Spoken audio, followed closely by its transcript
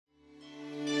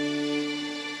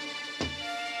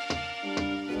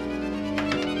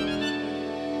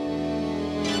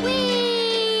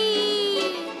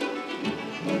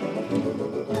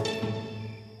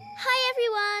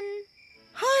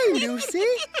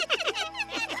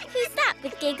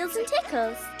Giggles and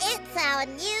Tickles. It's our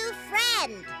new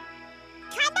friend.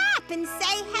 Come up and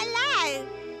say hello.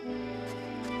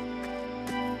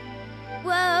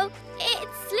 Whoa,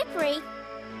 it's slippery.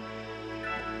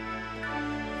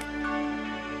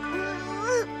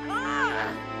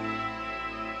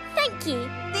 Thank you.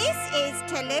 This is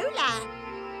Tallulah.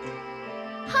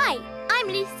 Hi, I'm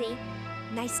Lucy.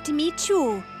 Nice to meet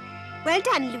you. Well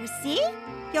done, Lucy.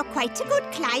 You're quite a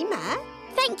good climber.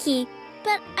 Thank you,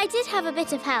 but I did have a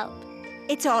bit of help.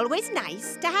 It's always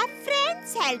nice to have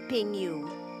friends helping you.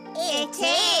 It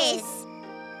is.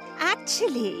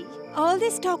 Actually, all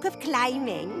this talk of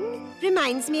climbing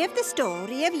reminds me of the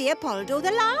story of Leopoldo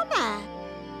the Llama.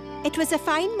 It was a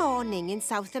fine morning in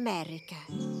South America.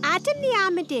 Adam the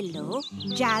armadillo,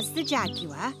 Jazz the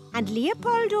jaguar, and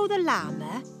Leopoldo the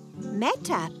llama met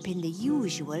up in the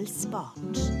usual spot.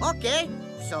 Okay,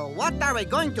 so what are we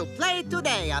going to play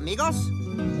today, amigos?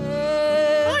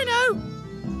 I know!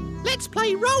 Let's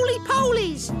play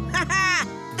roly-polies!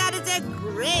 That is a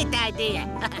great idea.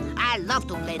 I love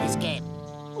to play this game.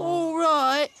 All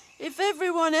right, if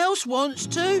everyone else wants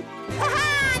to.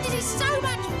 This is so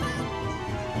much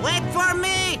fun! Wait for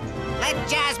me! Let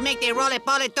Jazz make the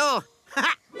roly-poly too.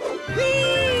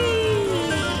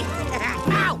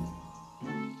 Ow!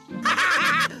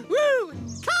 Woo!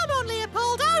 Come on,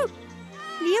 Leopoldo!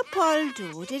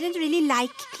 Leopoldo didn't really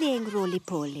like playing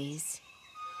roly-polies.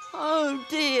 Oh,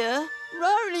 dear.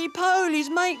 Roly-polies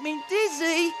make me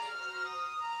dizzy.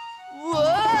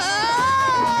 Whoa!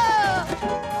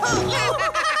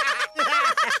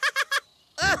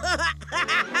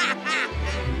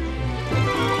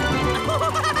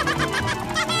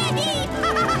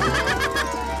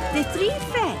 The three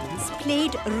friends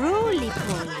played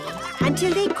roly-poly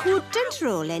until they couldn't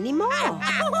roll anymore.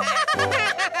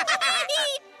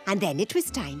 And then it was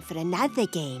time for another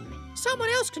game. Someone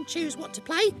else can choose what to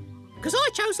play, because I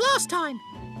chose last time.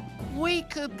 We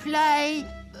could play...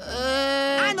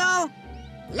 I know!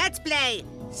 Let's play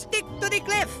Stick to the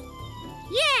Cliff.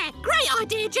 Yeah, great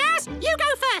idea, Jazz. You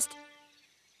go first.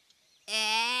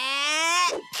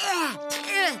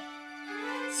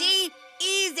 See?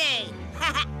 Easy.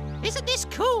 Isn't this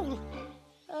cool?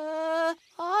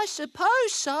 I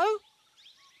suppose so.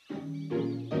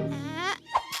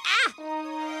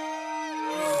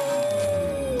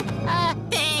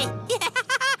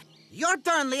 Your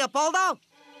turn, Leopoldo.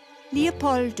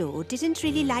 Leopoldo didn't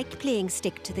really like playing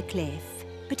Stick to the Cliff,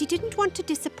 but he didn't want to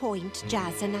disappoint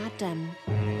Jazz and Adam.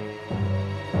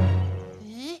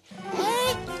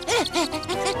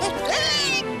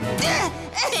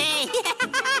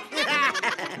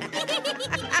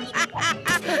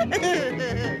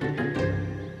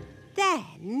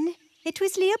 Then it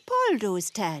was Leopoldo's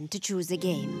turn to choose a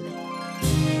game.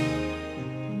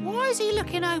 Why is he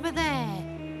looking over there?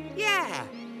 Yeah,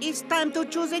 it's time to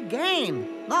choose a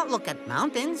game, not look at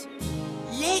mountains.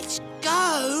 Let's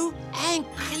go and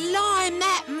climb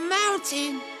that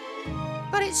mountain.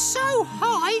 But it's so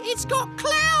high, it's got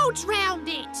clouds round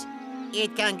it.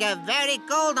 It can get very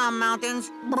cold on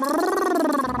mountains.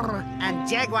 And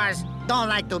jaguars don't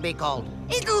like to be cold.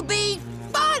 It'll be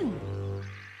fun.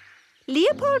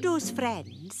 Leopoldo's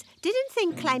friends didn't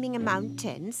think climbing a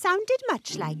mountain sounded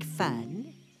much like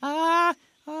fun.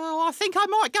 I think I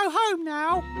might go home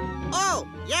now. Oh,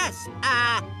 yes.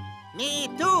 Me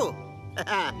too.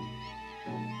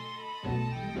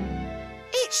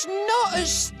 It's not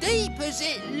as steep as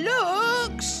it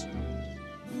looks.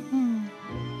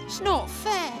 It's not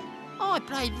fair. I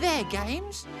play their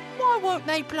games. Why won't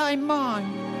they play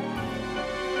mine?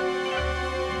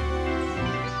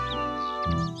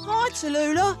 Hi,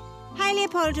 Tallulah. Hi,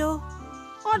 Leopoldo.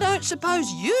 I don't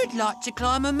suppose you'd like to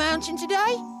climb a mountain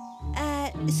today?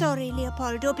 Sorry,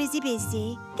 Leopoldo, busy.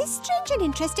 This strange and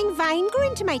interesting vine grew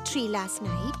into my tree last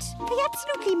night. I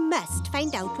absolutely must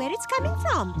find out where it's coming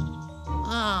from.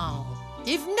 Oh,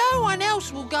 if no one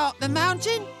else will go up the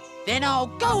mountain, then I'll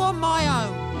go on my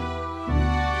own.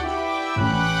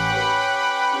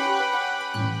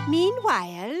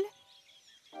 Meanwhile,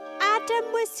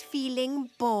 Adam was feeling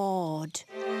bored.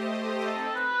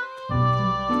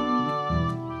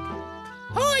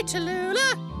 Hi,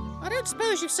 Tallulah. I don't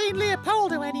suppose you've seen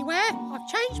Leopoldo anywhere. I've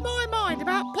changed my mind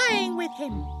about playing with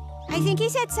him. I think he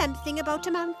said something about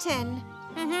a mountain.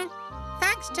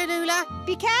 Thanks, Tallulah.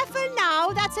 Be careful now,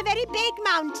 that's a very big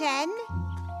mountain.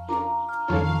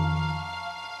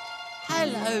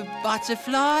 Hello,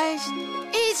 butterflies.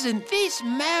 Isn't this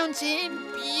mountain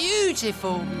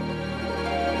beautiful?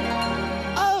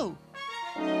 Oh!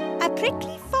 A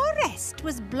prickly forest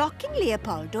was blocking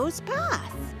Leopoldo's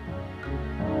path.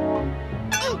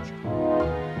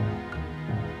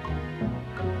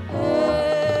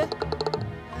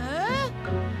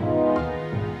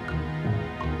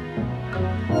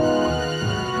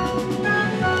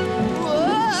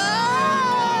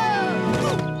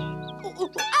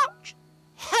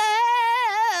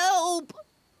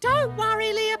 Don't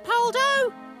worry,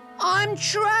 Leopoldo. I'm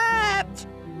trapped.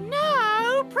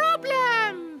 No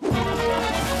problem.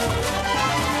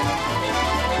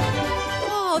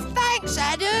 Oh, thanks,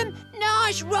 Adam.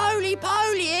 Nice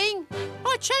roly-polying.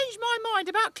 I changed my mind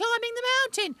about climbing the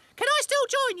mountain. Can I still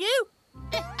join you?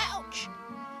 Ouch.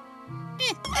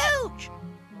 Ouch.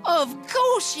 Of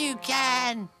course you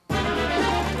can.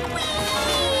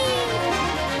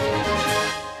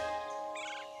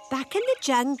 Back in the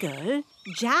jungle,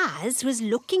 Jazz was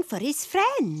looking for his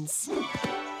friends.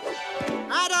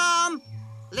 Adam!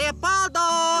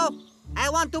 Leopoldo! I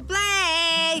want to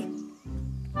play!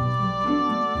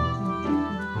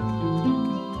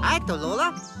 Hi,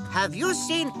 Tallulah. Have you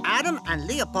seen Adam and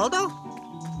Leopoldo?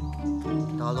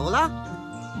 Tallulah?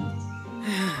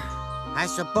 I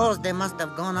suppose they must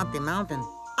have gone up the mountain.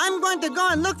 I'm going to go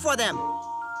and look for them.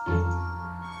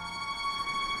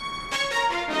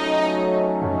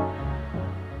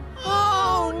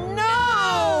 Oh,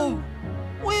 no!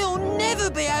 We'll never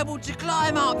be able to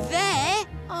climb up there.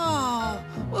 Oh,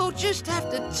 we'll just have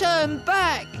to turn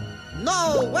back.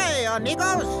 No way,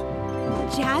 amigos!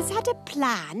 Jazz had a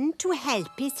plan to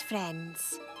help his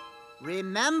friends.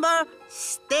 Remember,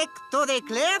 stick to the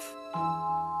cliff?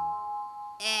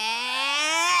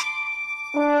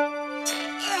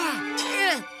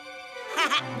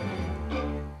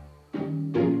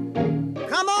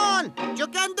 Come on! You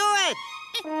can do it!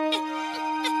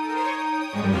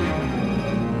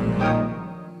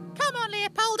 Come on,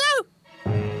 Leopoldo.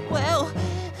 Well,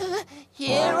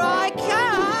 here I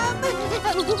come.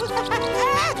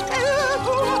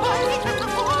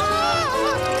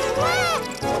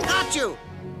 Got you!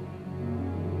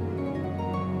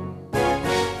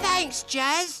 Thanks,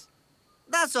 Jazz.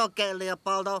 That's okay,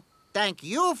 Leopoldo. Thank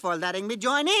you for letting me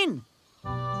join in.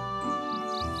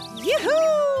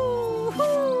 Yoo-hoo!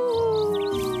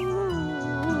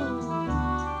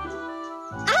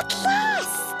 At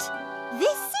last!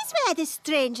 This is where the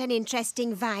strange and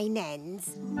interesting vine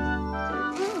ends.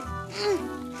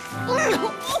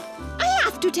 I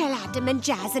have to tell Adam and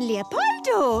Jazz and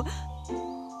Leopoldo.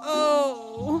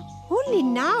 Oh, only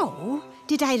now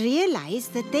did I realize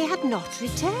that they had not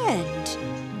returned.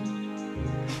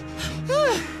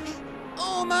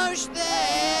 Almost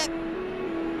there.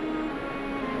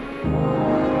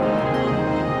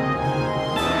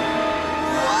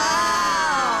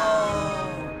 Wow!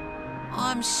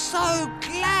 I'm so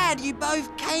glad you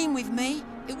both came with me.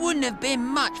 It wouldn't have been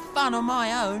much fun on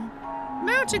my own.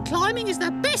 Mountain climbing is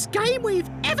the best game we've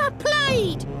ever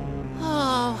played.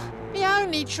 Oh, the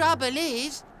only trouble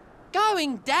is,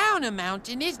 going down a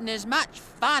mountain isn't as much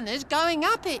fun as going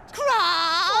up it.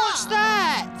 What's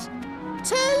that?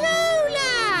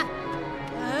 Tallulah!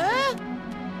 Huh?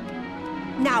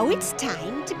 Now it's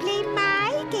time to play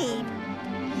my game.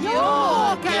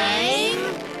 Your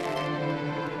game?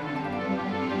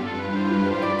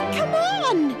 Come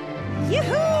on!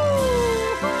 Yoo-hoo!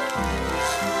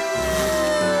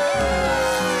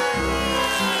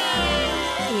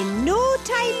 In no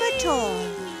time at all,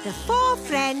 the four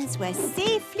friends were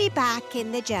safely back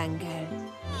in the jungle.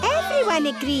 Everyone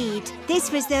agreed this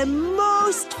was the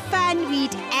most fun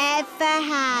we'd ever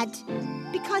had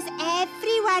because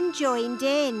everyone joined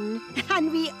in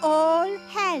and we all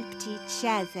helped each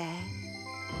other.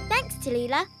 Thanks,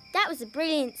 Tallulah. That was a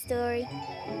brilliant story.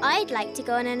 I'd like to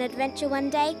go on an adventure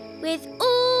one day with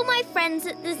all my friends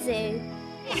at the zoo.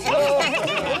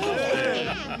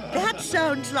 That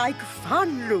sounds like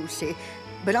fun, Lucy.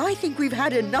 But I think we've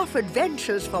had enough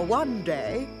adventures for one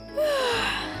day.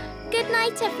 Good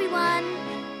night, everyone.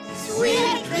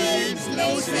 Sweet dreams,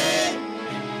 Lucy!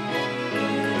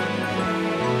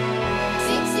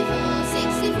 64,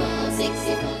 64,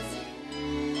 64.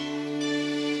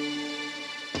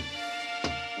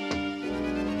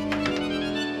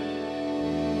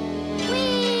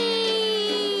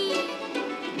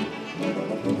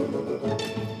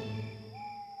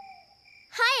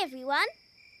 Hi, everyone.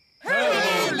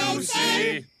 Hello,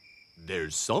 Lucy.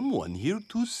 There's someone here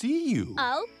to see you.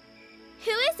 Oh,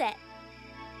 who is it?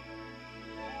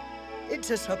 It's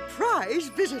a surprise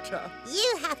visitor.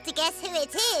 You have to guess who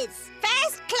it is.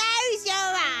 First, close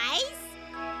your eyes.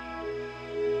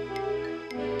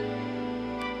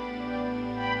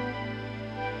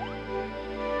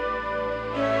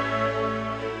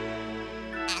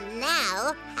 And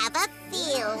now, have a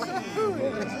feel.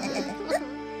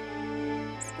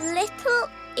 Little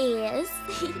ears.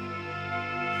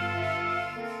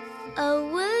 A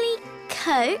woolly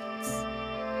coat.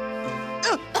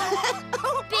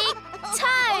 Big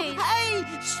toes. Hey,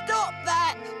 stop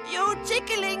that! You're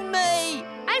tickling me!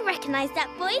 I recognise that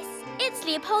voice. It's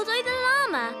Leopoldo the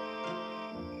llama.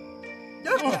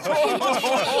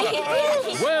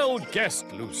 Well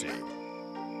guessed, Lucy.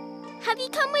 Have you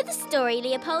come with a story,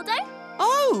 Leopoldo?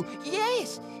 Oh,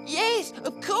 yes,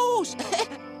 of course.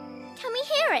 Can we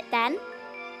hear it then?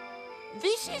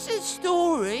 This is a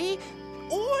story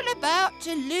all about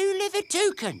Tallulah the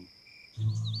Toucan.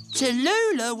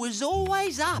 Tallulah was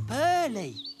always up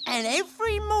early, and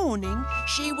every morning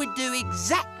she would do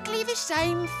exactly the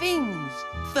same things.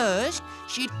 First,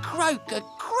 she'd croak a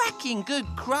cracking good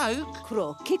croak.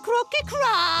 Croaky, croaky,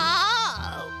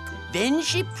 croak. Then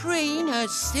she'd preen her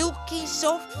silky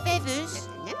soft feathers.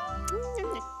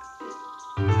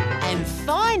 And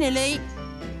finally,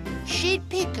 she'd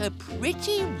pick a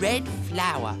pretty red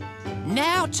flower.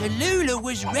 Now Tallulah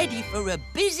was ready for a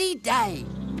busy day.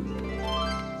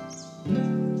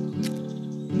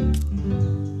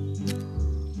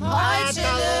 Hi,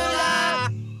 Tallulah!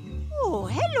 Oh,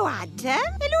 hello,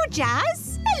 Adam. Hello,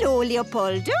 Jazz. Hello,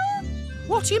 Leopoldo.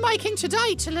 What are you making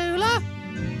today, Tallulah?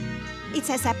 It's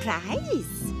a surprise.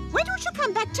 Why don't you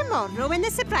come back tomorrow when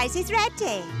the surprise is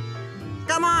ready?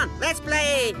 Come on, let's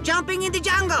play jumping in the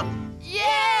jungle.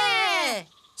 Yeah!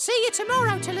 See you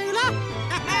tomorrow, Tallulah.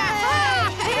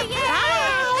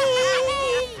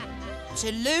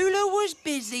 Tallulah was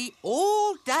busy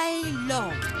all day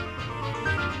long.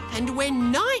 And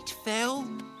when night fell,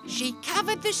 she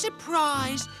covered the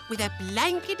surprise with a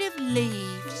blanket of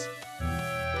leaves.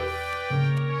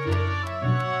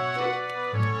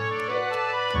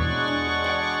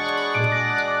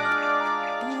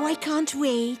 Oh, I can't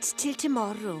wait till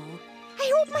tomorrow.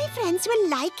 I hope my friends will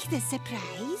like the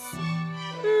surprise.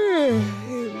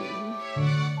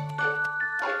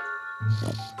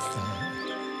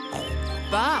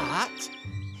 But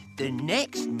the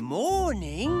next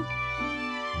morning...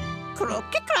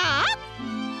 Croaky crack.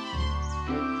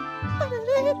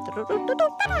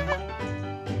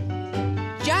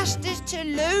 Just as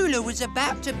Tallulah was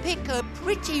about to pick her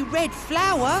pretty red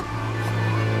flower...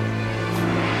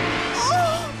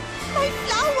 Oh, my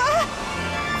flower!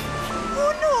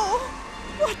 Oh, no!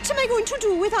 What am I going to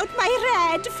do without my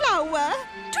red flower?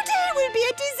 Today will be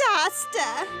a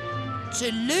disaster.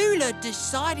 Tallulah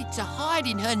decided to hide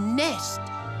in her nest.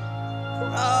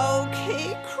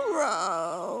 Croaky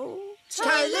crow.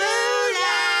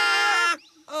 Tallulah!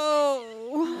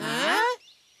 Oh. Huh?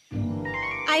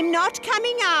 I'm not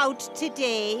coming out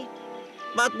today.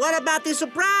 But what about the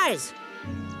surprise?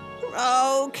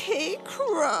 Croaky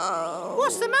crow.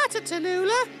 What's the matter,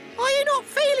 Tallulah? Are you not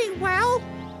feeling well?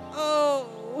 Oh,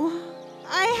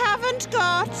 I haven't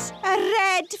got a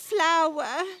red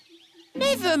flower.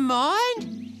 Never mind.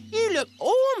 You look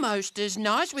almost as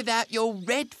nice without your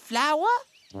red flower.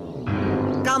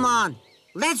 Come on,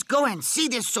 let's go and see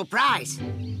this surprise.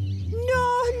 No.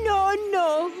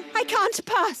 I can't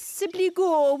possibly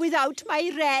go without my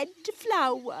red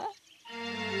flower.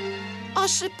 I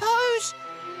suppose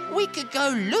we could go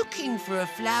looking for a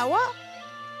flower.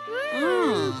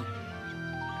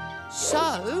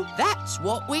 So that's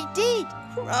what we did.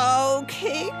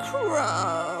 Croaky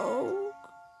crow.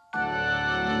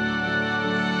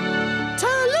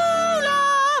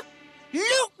 Tallulah!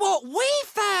 Look what we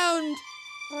found!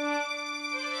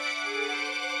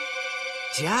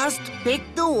 Just pick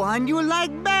the one you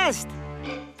like best.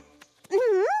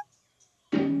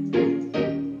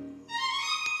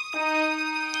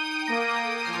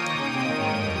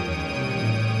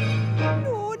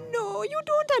 No, you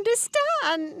don't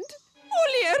understand.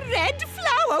 Only a red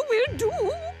flower will do.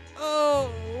 Oh.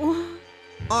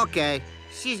 Okay,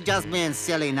 she's just being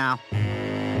silly now.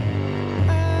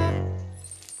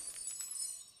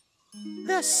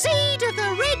 The seed of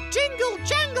the red jingle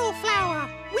jangle flower.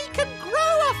 We can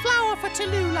grow a flower for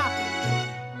Tallulah.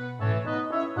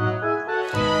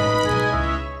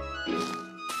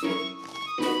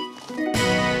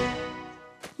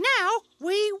 Now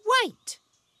we wait.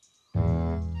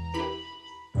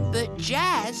 But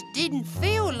Jazz didn't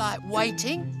feel like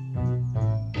waiting.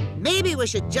 Maybe we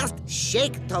should just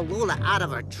shake Tallulah out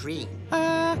of her tree.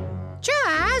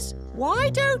 Jazz, why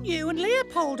don't you and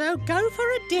Leopoldo go for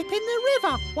a dip in the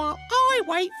river while I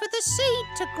wait for the seed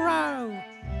to grow?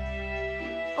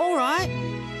 All right.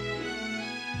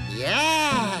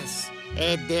 Yes,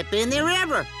 a dip in the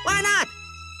river. Why not?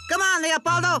 Come on,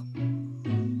 Leopoldo.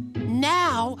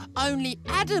 Now only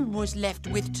Adam was left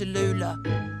with Tallulah.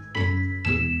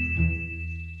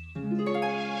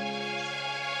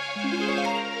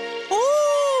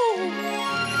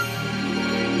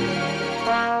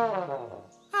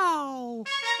 Oh.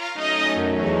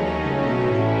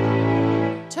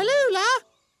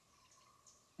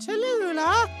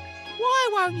 Tallulah, why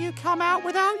won't you come out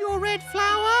without your red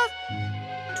flower?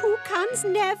 Toucans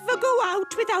never go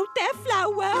out without their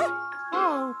flower.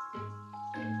 Oh.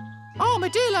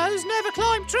 Armadillos never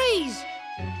climb trees.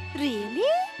 Really?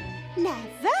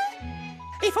 Never?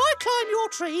 If I climb your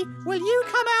tree, will you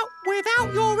come out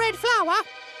without your red flower?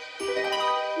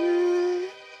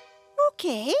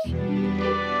 OK.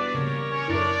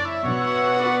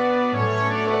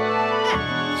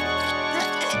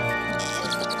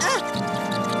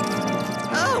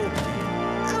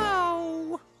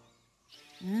 Oh.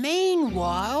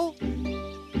 Meanwhile...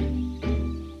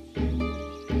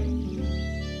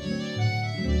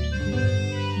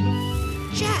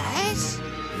 Jazz?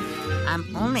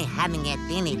 I'm only having a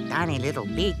teeny tiny little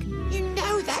peek. You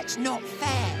know that's not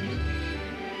fair.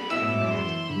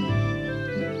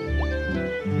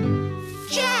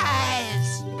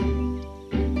 Jazz!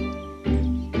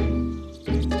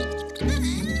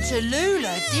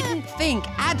 Tallulah didn't think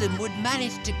Adam would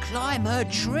manage to climb her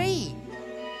tree.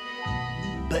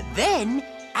 But then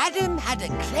Adam had a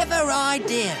clever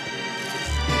idea.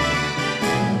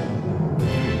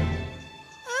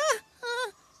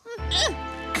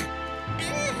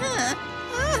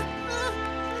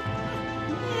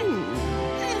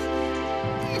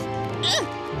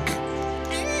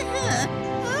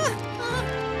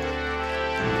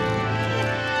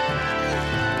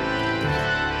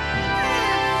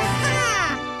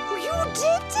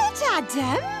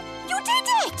 Adam, you did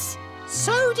it!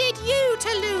 So did you,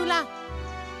 Tallulah.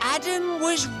 Adam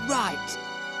was right.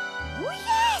 Oh,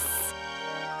 yes!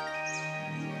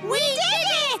 We did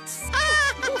it!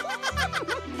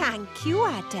 Thank you,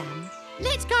 Adam.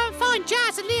 Let's go and find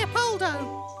Jazz and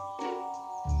Leopoldo.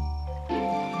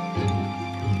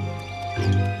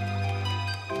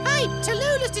 Hey,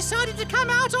 Tallulah's decided to come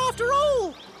out after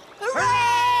all.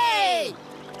 Hooray!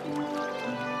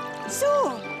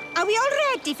 So, are we all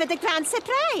ready for the grand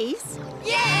surprise?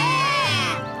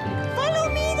 Yeah! Follow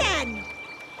me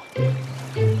then.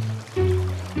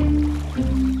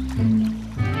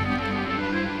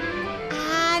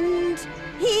 And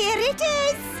here it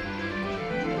is.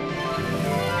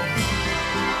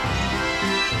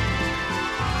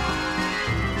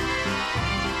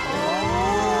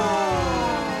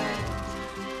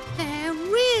 They're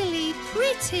really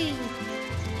pretty.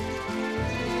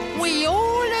 We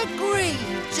all agree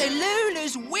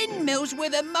Tallulah's windmills were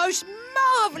the most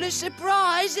marvellous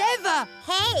surprise ever.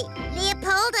 Hey,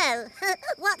 Leopoldo,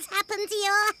 what's happened to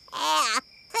your hair?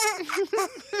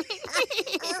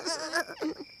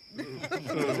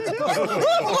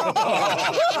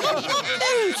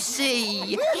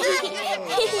 Lucy!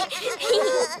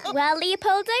 Well,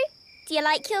 Leopoldo, do you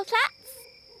like your plaits?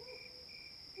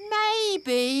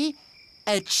 Maybe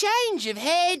a change of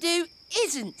hairdo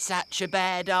isn't such a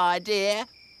bad idea.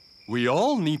 We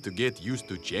all need to get used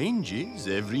to changes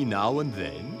every now and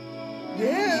then.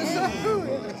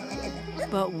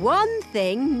 But one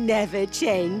thing never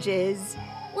changes.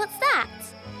 What's that?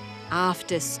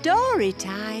 After story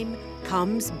time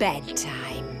comes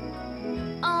bedtime.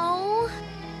 Oh,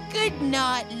 Good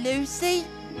night, Lucy.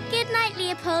 good night,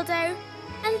 Leopoldo.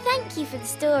 And thank you for the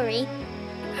story.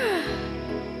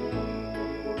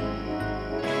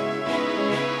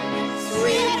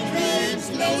 Sweet dreams,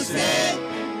 Lucy.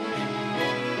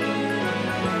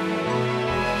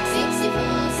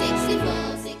 64,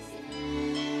 64,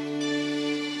 64.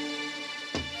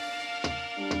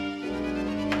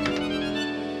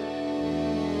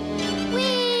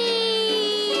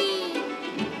 Whee!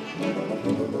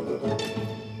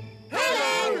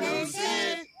 Hello,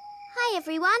 Lucy. Hi,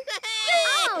 everyone.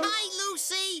 Oh, Hi,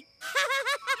 Lucy.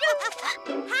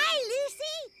 Hi,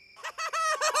 Lucy.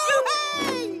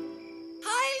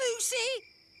 Hi, Lucy.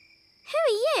 who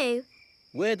are you?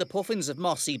 We're the Puffins of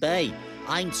Mossy Bay.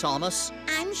 I'm Thomas.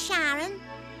 I'm Sharon.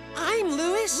 I'm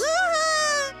Lewis.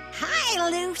 Hi,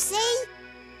 Lucy.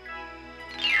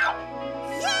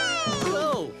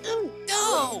 Oh,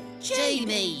 Oh,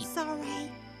 Jamie.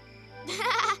 Sorry.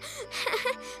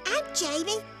 I'm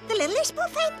Jamie, the littlest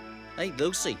puffin. Hey,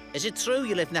 Lucy, is it true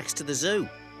you live next to the zoo?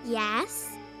 Yes.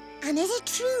 And is it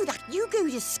true that you go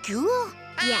to school?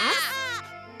 Yes.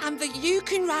 And that you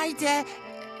can ride a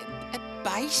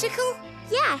bicycle?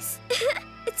 Yes.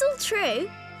 It's all true.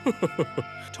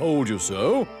 Told you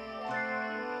so.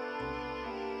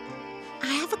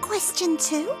 I have a question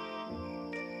too.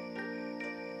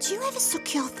 Do you ever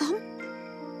suck your thumb?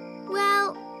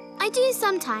 Well, I do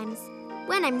sometimes,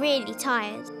 when I'm really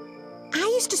tired. I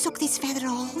used to suck this feather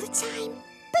all the time,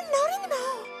 but not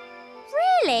anymore.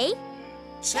 Really?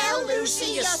 Tell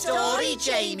Lucy your story,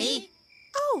 Jamie.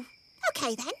 Oh,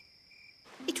 OK then.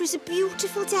 It was a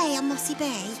beautiful day on Mossy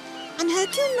Bay, and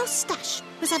Hercule Mustache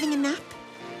was having a nap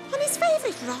on his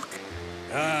favourite rock.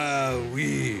 Ah,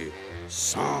 oui.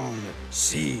 Sang,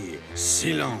 si,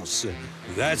 silence.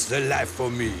 That's the life for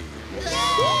me.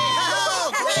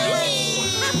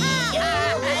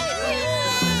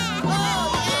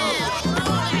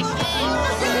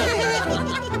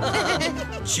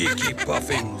 Cheeky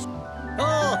puffins.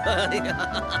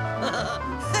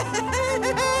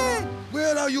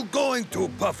 Where are you going to,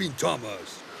 Puffin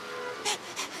Thomas?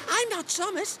 I'm not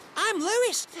Thomas. I'm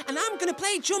Lewis, and I'm going to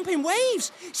play jumping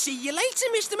waves. See you later,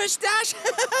 Mr. Moustache.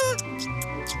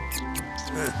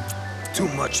 Too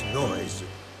much noise.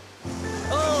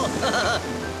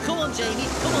 Come on, Jamie.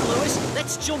 Come on, Lewis.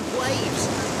 Let's jump waves.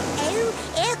 Oh,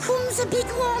 here comes a big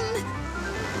one.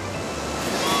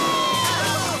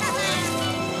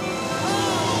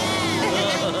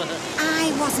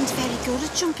 I wasn't very good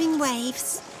at jumping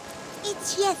waves.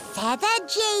 It's your feather,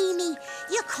 Jamie.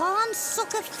 You can't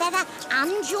suck a feather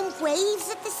and jump waves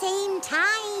at the same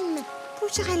time.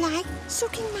 But I like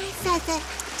sucking my feather.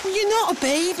 You're not a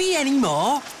baby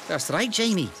anymore. That's right,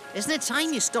 Jamie. Isn't it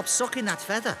time you stopped sucking that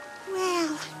feather?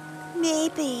 Well,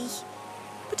 maybe.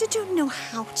 But I don't know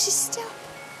how to stop.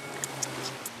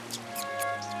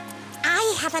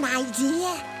 I have an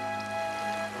idea.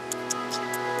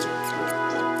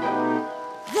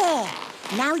 There.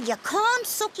 Now you can't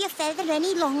suck your feather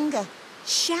any longer.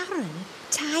 Sharon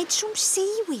tied some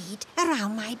seaweed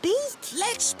around my beak.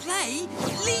 Let's play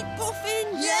leap puffin.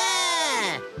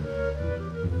 Yeah!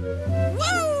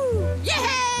 Woo!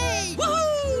 Yay!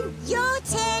 Woohoo! Your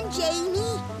turn,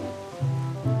 Jamie.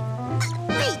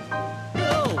 Wait.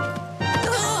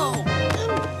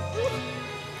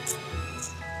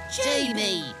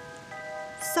 Jamie!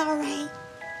 Sorry.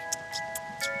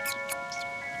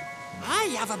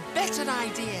 I have a better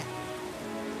idea.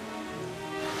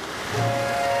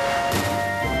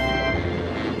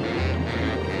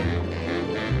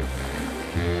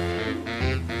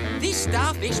 This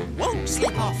starfish won't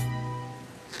slip off.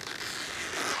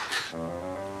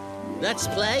 Let's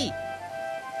play.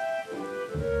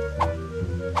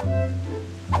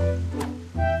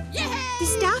 The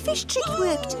starfish trick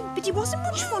worked, but it wasn't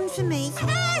much fun for me.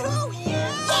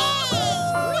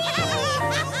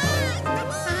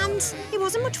 And it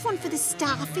wasn't much fun for the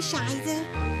starfish either.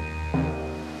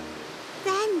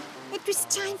 Then it was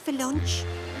time for lunch.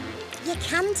 You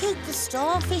can take the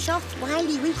starfish off while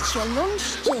you eat your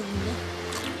lunch, Jamie.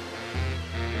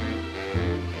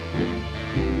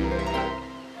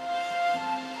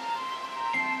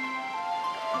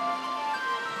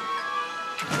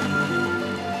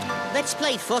 Let's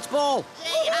play football.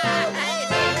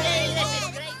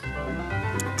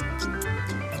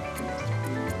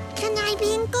 Can I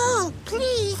be in goal,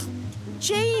 please?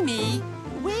 Jamie,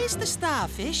 where's the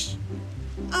starfish?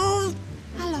 Oh,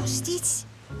 I lost it.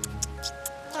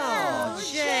 Oh,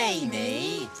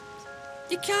 Jamie.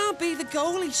 You can't be the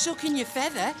goalie sucking your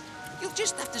feather. You'll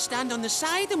just have to stand on the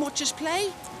side and watch us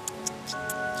play.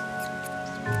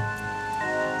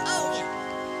 Oh,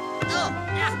 yeah.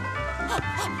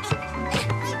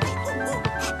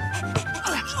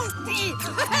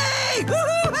 Hey! Oh,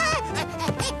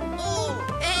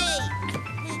 hey!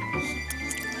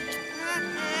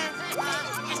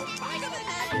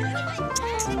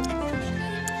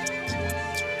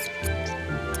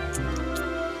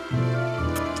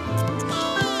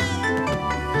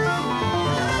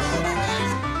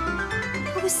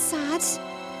 I was sad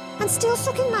and still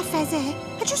sucking my feather.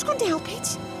 I just couldn't help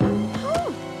it.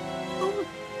 Oh.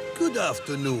 Good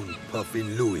afternoon,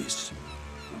 Puffin Lewis.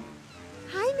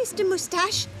 Hi, Mr.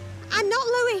 Moustache. I'm not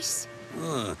Lewis.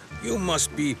 You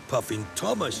must be Puffin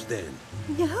Thomas then.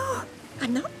 No,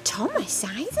 I'm not Thomas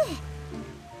either.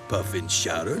 Puffin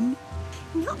Sharon?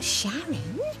 Not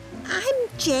Sharon. I'm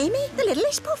Jamie, the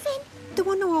littlest puffin. The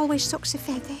one who always sucks a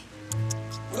feather.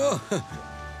 Oh,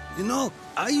 you know,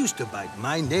 I used to bite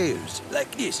my nails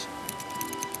like this.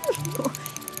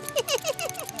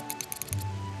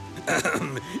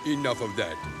 Enough of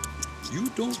that. You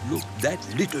don't look that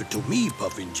little to me,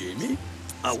 Puffin Jamie.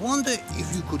 I wonder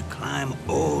if you could climb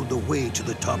all the way to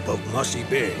the top of Mossy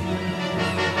Bay.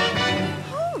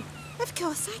 Oh, of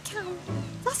course I can.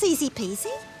 That's easy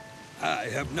peasy. I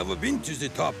have never been to the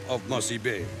top of Mossy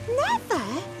Bay. Never?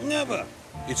 Never.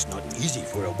 It's not easy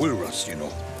for a walrus, you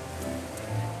know.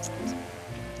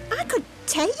 I could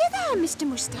take you there, Mr.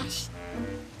 Moustache.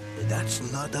 That's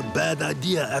not a bad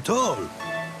idea at all.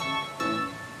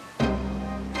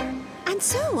 And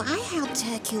so I helped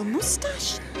Hercule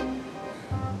Moustache.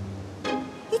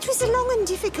 It was a long and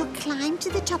difficult climb to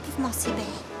the top of Mossy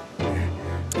Bay.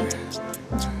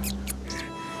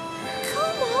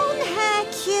 Come on,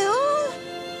 Hercule.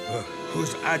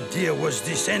 Whose idea was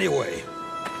this anyway?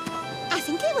 I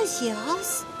think it was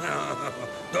yours.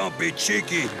 Don't be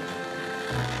cheeky.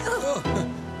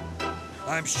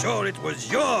 I'm sure it was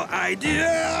your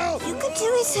idea. You could do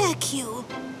it, Hercule.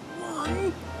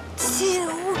 1,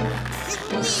 2,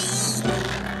 3.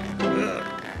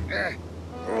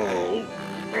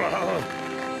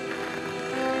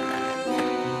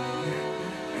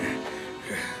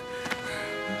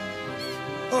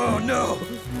 Oh no!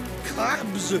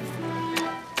 Crabs!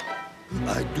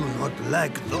 I do not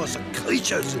like those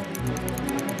creatures.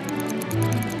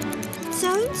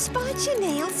 Don't bite your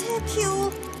nails,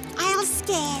 Hercule. I'll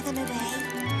scare them away.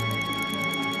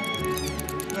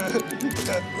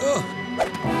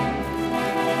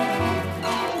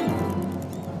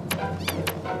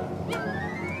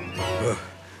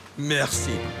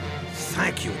 Merci.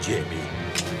 Thank you, Jamie.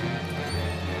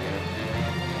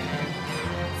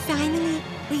 Finally,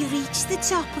 we reached the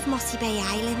top of Mossy Bay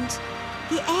Island.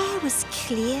 The air was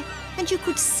clear, and you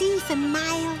could see for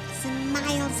miles and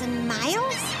miles and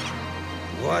miles.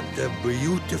 What a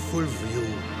beautiful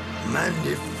view.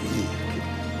 Magnifique.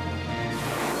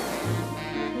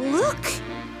 Look!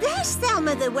 There's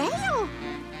Thelma the whale!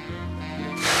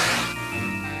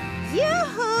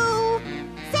 Yoo-hoo!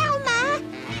 Thelma!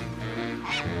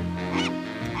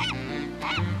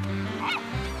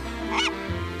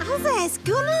 Oh, there's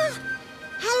Gunnar!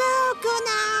 Hello,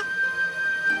 Gunnar!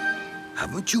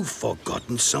 Haven't you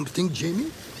forgotten something,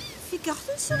 Jamie?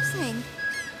 Forgotten something?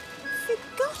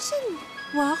 Forgotten?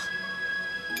 What?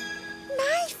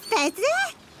 My feather?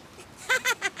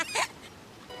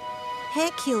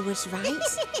 Hercule was right.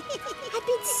 I'd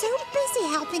been so busy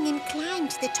helping him climb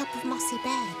to the top of Mossy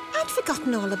Bay, I'd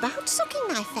forgotten all about sucking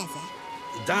my feather.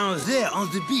 Down there on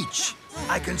the beach,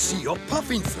 I can see your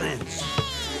puffin friends.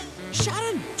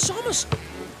 Sharon, Thomas,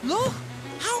 look!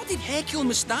 How did Hercule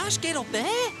Moustache get up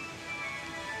there?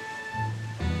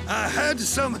 I had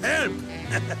some help.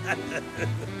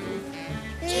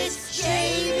 It's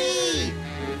Jamie!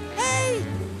 Hey,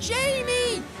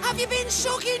 Jamie! Have you been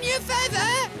sucking your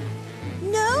feather?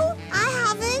 No, I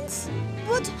haven't.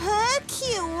 But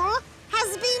Hercule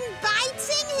has been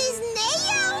biting his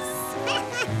nails.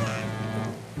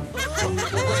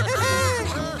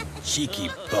 Cheeky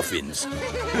puffins.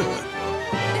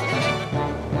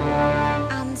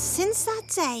 And since that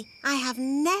day, I have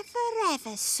never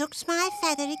ever sucked my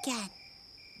feather again.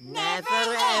 Never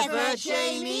ever,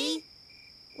 Jamie?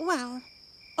 Well,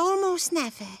 almost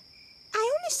never. I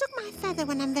only suck my feather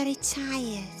when I'm very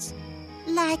tired.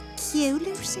 Like you,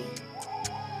 Lucy.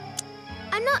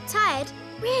 I'm not tired,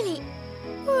 really.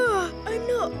 Oh, I'm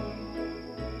not.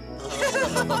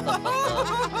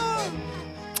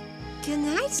 Good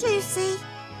night, Lucy.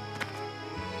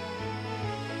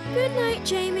 Good night,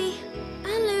 Jamie,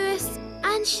 and Lewis,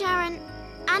 and Sharon,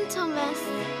 and Thomas.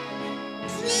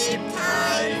 Sleep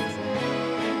tight!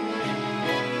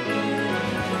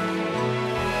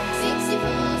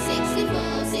 64,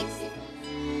 64, 64.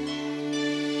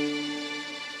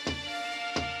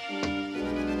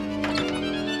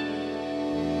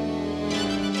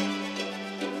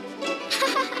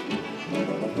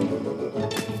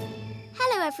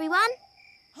 Hello, everyone.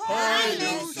 Hi,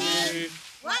 Lucy!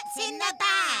 What's in the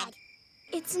bag?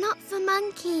 It's not for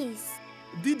monkeys.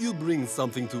 Did you bring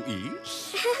something to eat?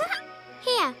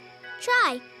 Here,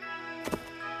 try.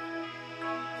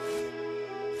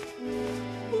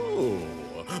 Oh,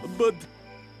 but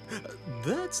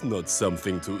that's not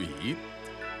something to eat.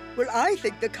 Well, I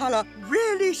think the colour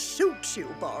really suits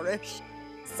you, Boris.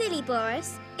 Silly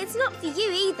Boris, it's not for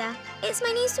you either. It's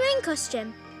my new swimming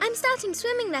costume. I'm starting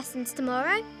swimming lessons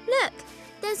tomorrow. Look,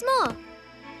 there's more.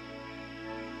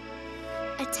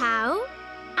 A towel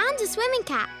and a swimming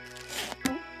cap.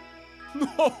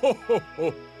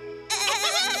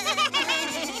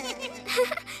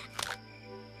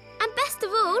 And best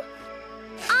of all,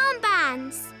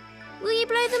 armbands. Will you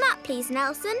blow them up, please,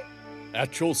 Nelson?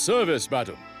 At your service,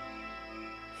 madam.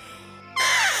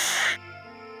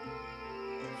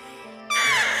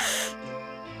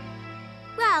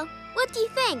 Well, what do you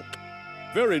think?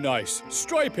 Very nice.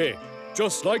 Stripy.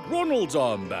 Just like Ronald's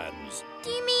armbands. Do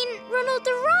you mean Ronald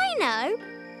the Rhino?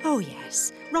 Oh,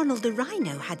 yes. Ronald the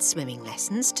Rhino had swimming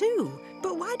lessons too.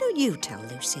 But why don't you tell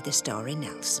Lucy the story,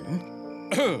 Nelson?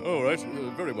 All right.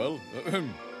 Very well.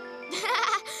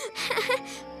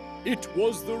 It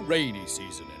was the rainy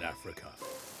season in Africa,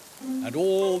 and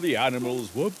all the animals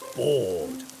were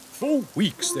bored. For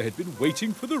weeks they had been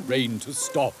waiting for the rain to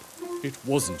stop. It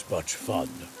wasn't much fun.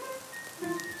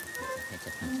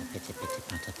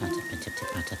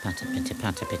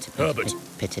 Herbert,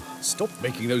 stop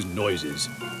making those noises.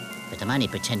 But I'm only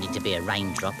pretending to be a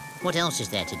raindrop. What else is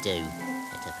there to do?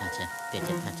 Pitter-patter,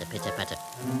 pitter-patter, pitter-patter.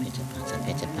 Pitter-patter,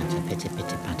 pitter-patter,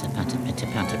 pitter-pitter-patter, patter,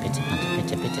 pitter-patter, pitter-patter,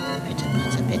 pitter-pitter,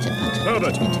 pitter-patter, pitter-patter.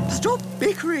 Herbert! Stop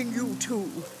bickering, you two.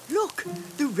 Look,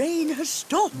 the rain has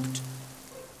stopped.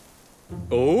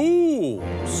 Oh,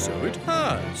 so it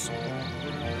has.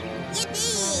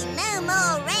 Yippee! No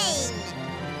more rain!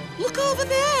 Look over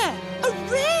there! A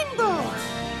rainbow!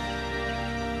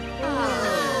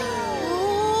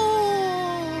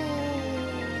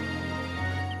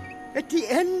 At the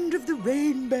end of the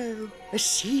rainbow, a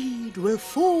seed will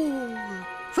fall.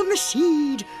 From the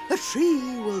seed, a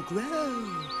tree will grow.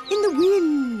 In the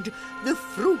wind, the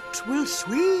fruit will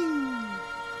swing.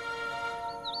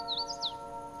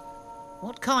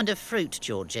 What kind of fruit,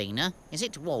 Georgina? Is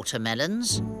it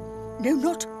watermelons? No,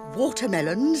 not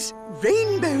watermelons.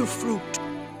 Rainbow fruit.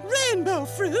 Rainbow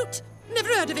fruit? Never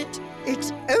heard of it.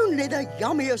 It's only the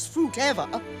yummiest fruit ever.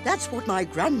 That's what my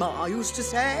grandma used to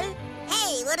say.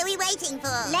 Hey, what are we waiting for?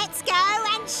 Let's go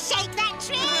and shake that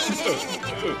tree!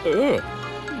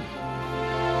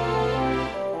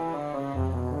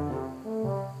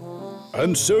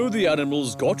 And so the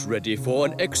animals got ready for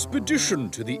an expedition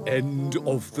to the end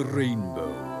of the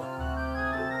rainbow.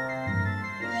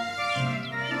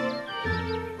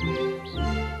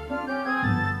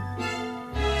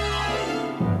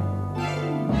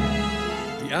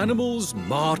 The animals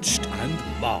marched and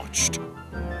marched.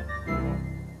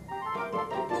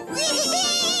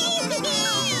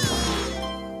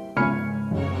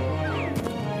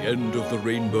 The end of the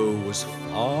rainbow was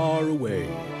far away.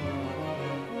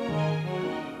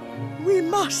 We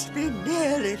must be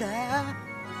nearly there.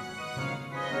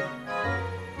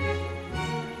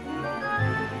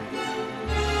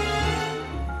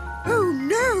 Oh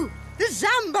no! The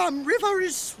Zambam River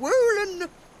is swollen.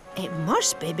 It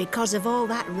must be because of all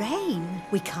that rain.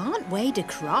 We can't wade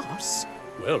across.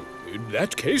 Well, in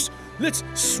that case, let's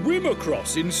swim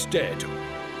across instead.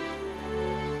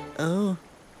 Oh.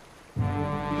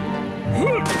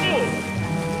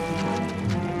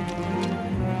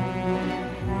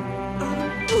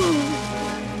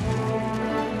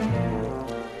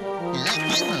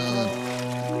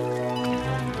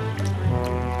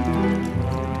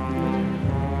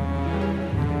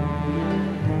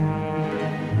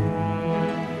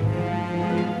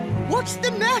 What's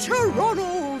the matter,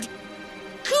 Ronald?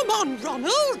 Come on,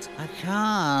 Ronald! I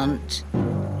can't.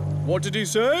 What did he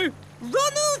say?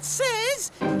 Ronald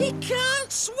says he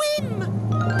can't swim!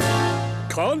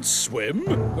 Can't swim?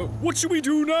 What shall we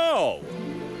do now?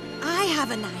 I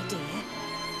have an idea.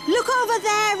 Look over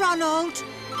there, Ronald.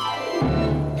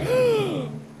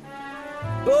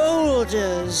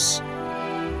 Boulders!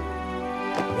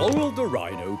 Ronald the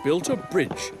Rhino built a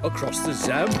bridge across the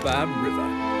Zambam River.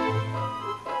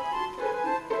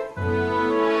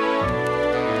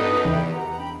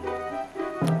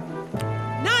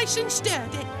 Nice and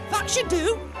sturdy. That should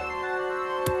do.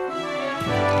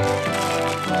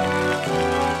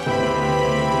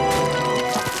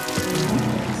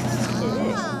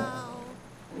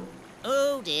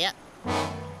 Oh dear.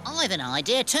 I've an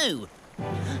idea too.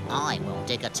 I will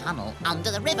dig a tunnel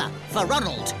under the river for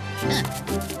Ronald.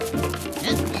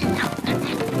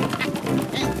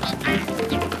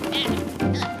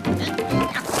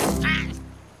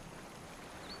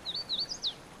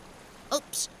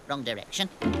 Oops, wrong direction.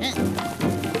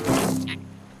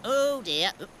 Oh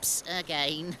dear, oops,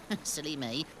 again. Silly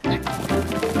me.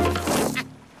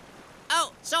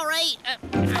 Oh, sorry.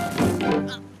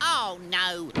 Oh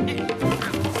no.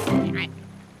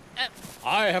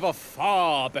 I have a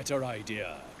far better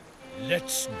idea.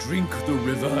 Let's drink the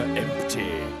river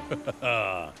empty.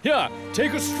 Here,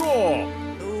 take a straw.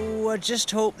 Oh, I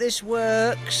just hope this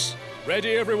works.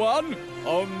 Ready, everyone?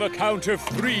 On the count of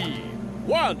 3.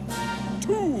 1,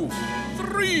 2,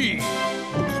 3.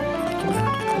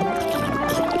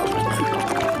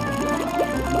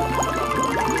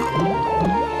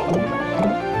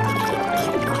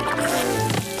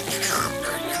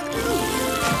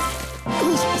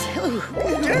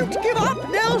 Don't give up,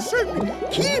 Nelson!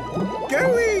 Keep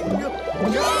going! Go,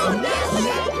 Nelson!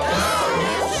 Go,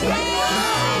 Nelson!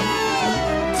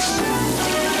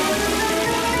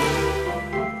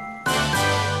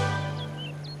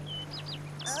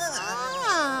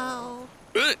 Oh.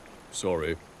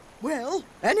 Sorry. Well,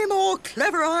 any more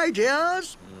clever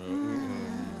ideas?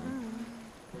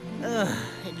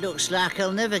 It looks like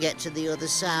I'll never get to the other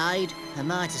side. I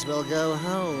might as well go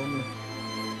home.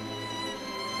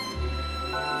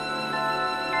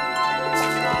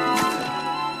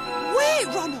 Wait,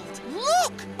 Ronald!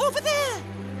 Look! Over there!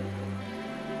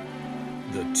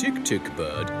 The Tick-Tick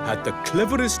bird had the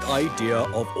cleverest idea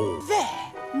of all.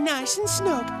 There! Nice and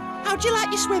snug. how'd you like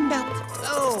your swim belt?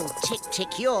 Oh,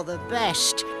 Tick, you're the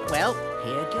best. Well,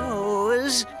 here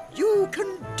goes. You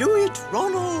can do it,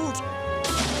 Ronald.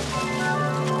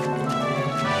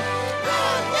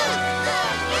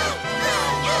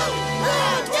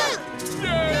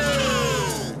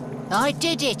 I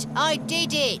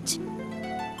did it!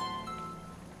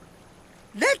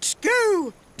 Let's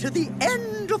go to the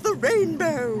end of the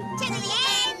rainbow. To the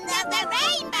end of the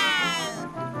rainbow!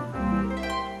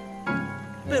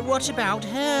 But what about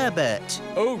Herbert?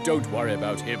 Oh, don't worry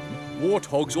about him.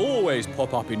 Warthogs always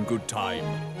pop up in good time.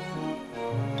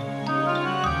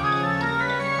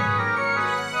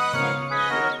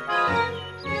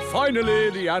 Finally,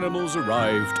 the animals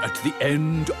arrived at the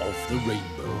end of the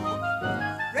rainbow.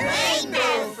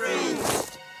 Rainbow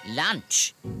fruit!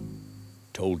 Lunch.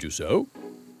 Told you so.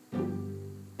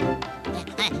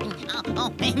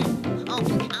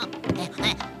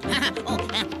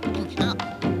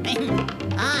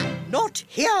 Not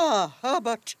here,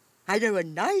 Herbert. I know a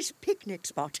nice picnic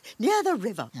spot near the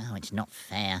river. Oh, it's not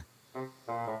fair.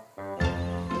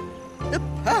 The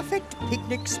perfect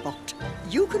picnic spot.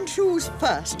 You can choose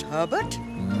first, Herbert.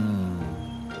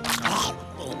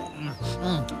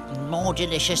 More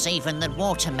delicious even than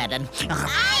watermelon. I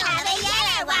have a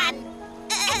yellow one!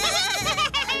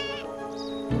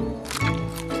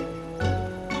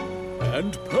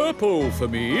 And purple for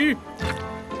me.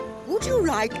 Would you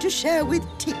like to share with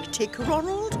Tick,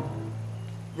 Ronald?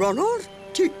 Ronald,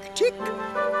 Tick.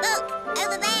 Look,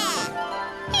 over there.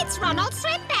 It's Ronald's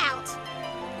swim belt.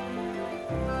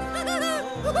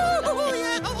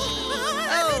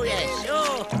 Oh, yes,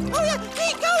 oh. Oh, yeah,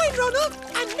 keep going, Ronald.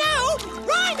 And now,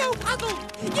 Rhino Puddle.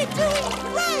 You're doing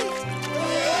great.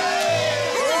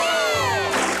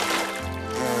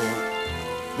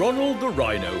 Ronald the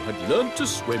Rhino had learnt to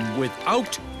swim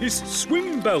without his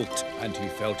swim belt, and he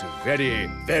felt very,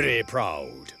 very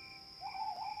proud.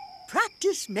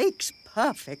 Practice makes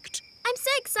perfect. I'm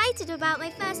so excited about my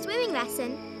first swimming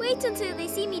lesson. Wait until they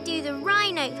see me do the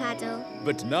rhino paddle.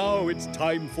 But now it's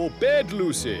time for bed,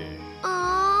 Lucy.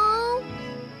 Oh.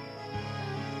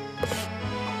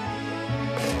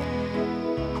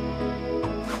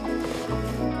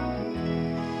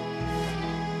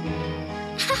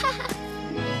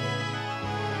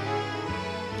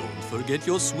 Don't forget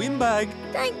your swim bag.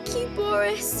 Thank you,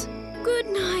 Boris. Good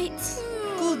night.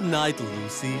 Good night,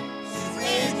 Lucy.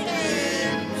 Sweet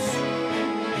dreams!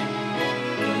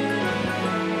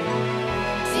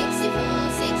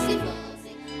 64.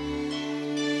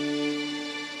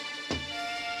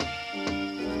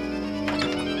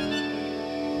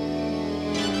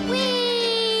 Whee!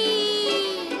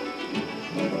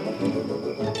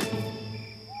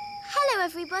 Hello,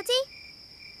 everybody.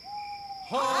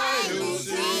 Hi,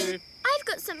 Lucy! I've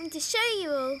got something to show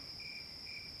you all.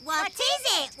 What is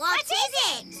it? What is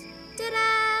it?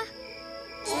 Ta-da!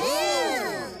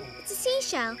 Ooh! It's a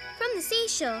seashell from the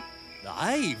seashore.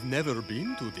 I've never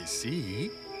been to the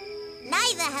sea.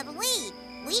 Neither have we.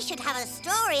 We should have a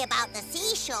story about the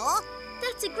seashore.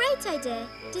 That's a great idea.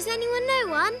 Does anyone know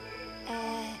one?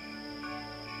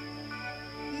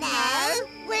 No,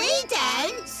 we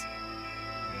don't.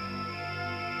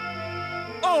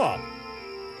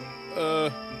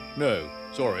 No,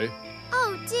 sorry.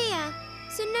 Oh, dear.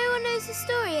 So no one knows the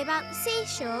story about the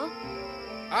seashore?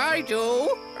 I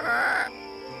do.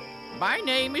 My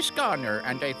name is Connor,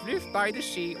 and I've lived by the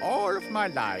sea all of my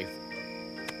life.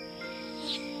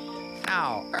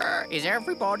 Now, is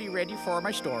everybody ready for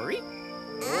my story?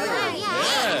 Oh,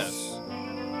 yes.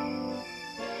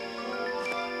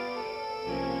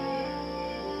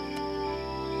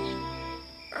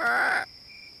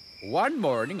 One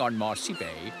morning on Mossy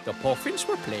Bay, the puffins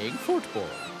were playing football.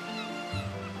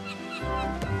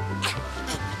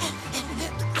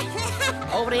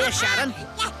 Over here, Sharon.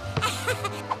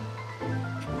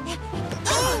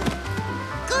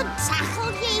 Good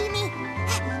tackle, Jamie.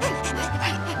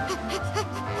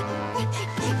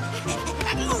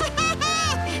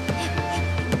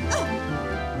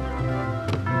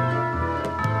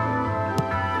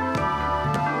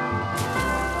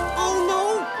 Oh, no,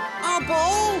 our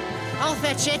ball. I'll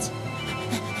fetch it.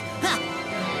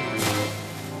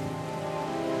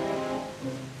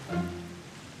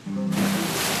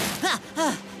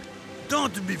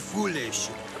 Don't be foolish.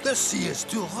 The sea is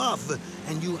too rough,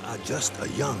 and you are just a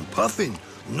young puffin,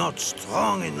 not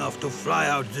strong enough to fly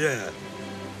out there.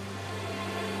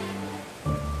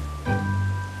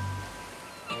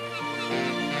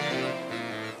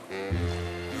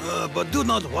 But do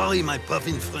not worry, my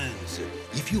puffin friends.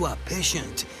 If you are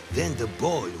patient, then the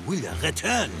ball will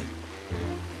return.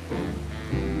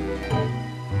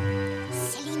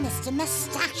 Silly Mr.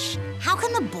 Moustache. How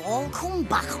can the ball come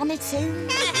back on its own?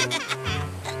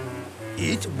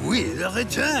 It will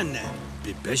return.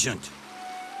 Be patient.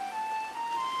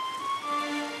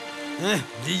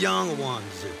 The young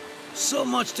ones. So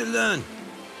much to learn.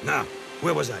 Now,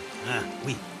 where was I?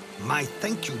 Oui. My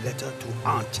thank you letter to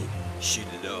Auntie. She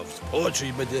loves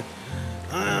poetry, but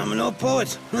I'm no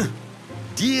poet.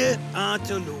 Dear Aunt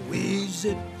Louise,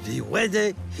 the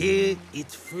weather here,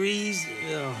 it freezes.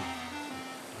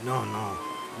 No.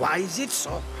 Why is it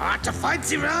so hard to find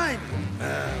the rhyme?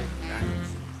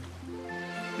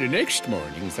 The next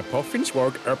morning, the puffins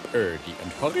woke up early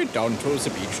and hurried down to the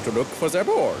beach to look for their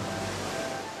ball.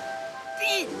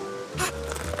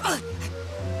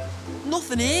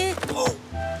 Nothing here.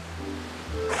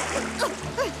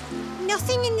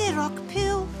 Nothing in the rock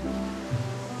pool.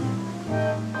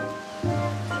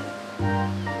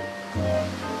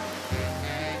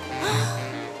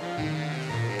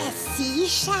 A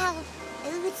seashell.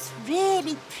 Oh, it's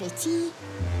really pretty.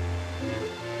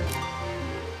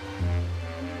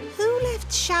 Who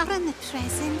left Sharon the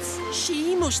presents?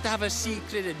 She must have a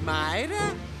secret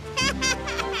admirer.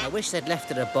 I wish they'd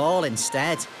left her a ball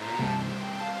instead.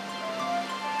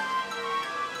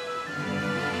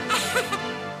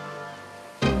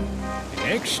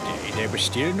 The next day, there was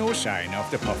still no sign of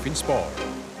the puffin's ball.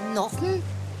 Nothing.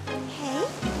 Hey,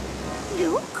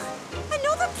 look,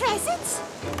 another present.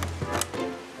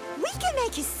 We can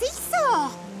make a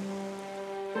seesaw.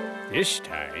 This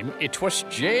time, it was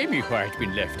Jamie who had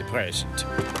been left a present.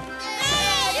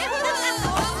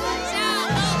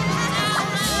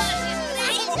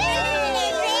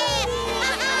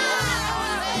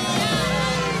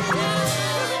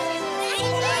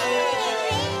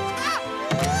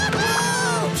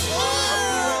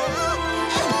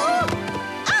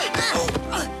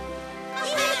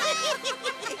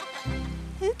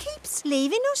 Who keeps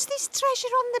leaving us this treasure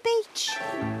on the beach?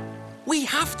 We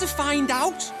have to find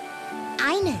out.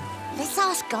 I know. Let's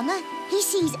ask Gunnar. He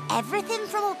sees everything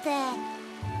from up there.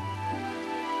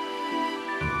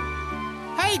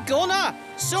 Hey, Gunnar!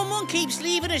 Someone keeps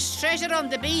leaving us treasure on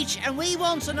the beach and we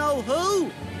want to know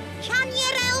who. Can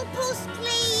you help us,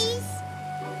 please?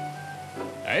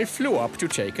 I flew up to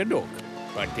take a look,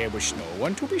 but there was no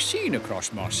one to be seen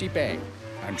across Mossy Bay,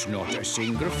 and not a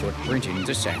single footprint in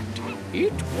the sand.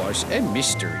 It was a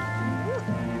mystery.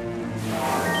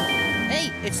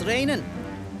 Hey, it's raining.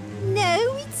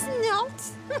 No, it's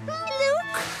not.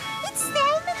 Look, it's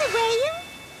Thelma the whale.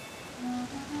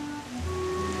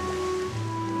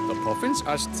 The puffins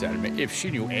asked Thelma if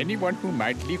she knew anyone who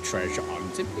might leave treasure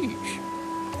on the beach.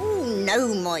 Oh,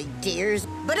 no, my dears,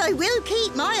 but I will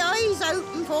keep my eyes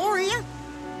open for you.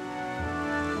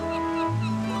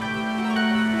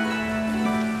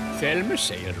 Thelma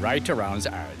sailed right around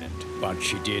the island, but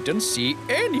she didn't see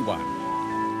anyone.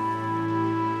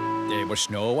 There was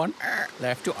no one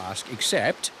left to ask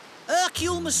except...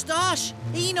 Hercule Moustache!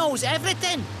 He knows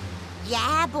everything!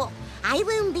 Yeah, but I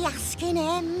won't be asking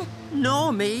him.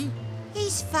 Nor me.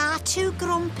 He's far too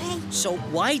grumpy. So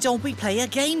why don't we play a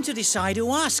game to decide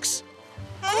who asks?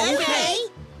 Okay.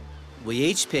 We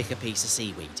each pick a piece of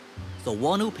seaweed. The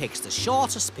one who picks the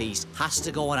shortest piece has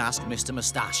to go and ask Mr.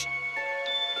 Moustache.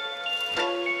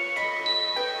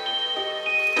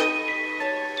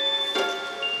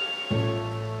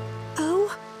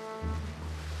 Oh,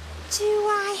 do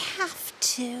I have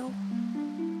to?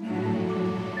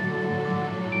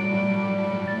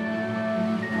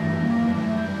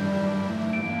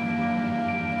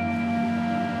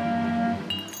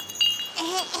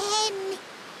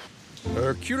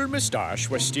 Hercule Moustache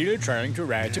was still trying to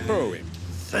write a poem.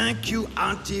 Thank you,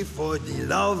 Auntie, for the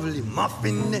lovely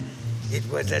muffin. It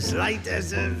was as light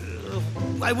as a...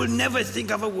 I will never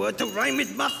think of a word to rhyme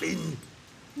with muffin.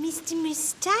 Mr.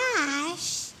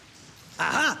 Moustache?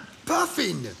 Aha!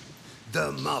 Puffin!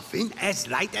 The muffin as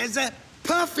light as a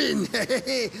puffin!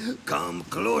 Come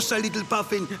closer, little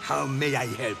puffin. How may I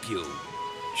help you?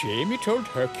 Jamie told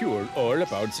Hercule all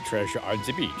about the treasure on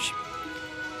the beach.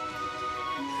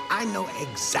 I know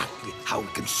exactly how we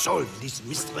can solve this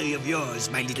mystery of yours,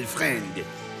 my little friend.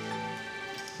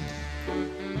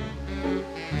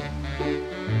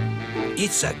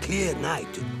 It's a clear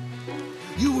night.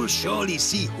 You will surely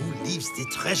see who leaves the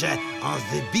treasure on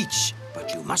the beach,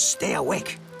 but you must stay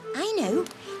awake. I know.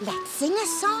 Let's sing a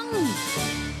song.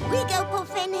 We go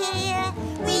puffin here,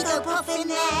 we go puffin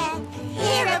there.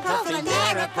 Here a puffin,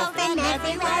 there a puffin,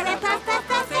 everywhere a puff, puff,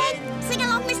 puffin. Sing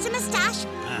along, Mr. Moustache.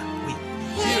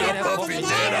 Here a puffin,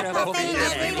 there a puffin,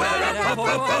 everywhere a puff,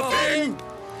 puff, puffin.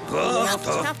 Puff,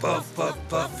 puff, puff, puff,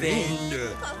 puffin.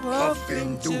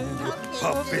 Puffin do,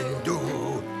 puffin do.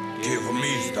 Give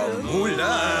me the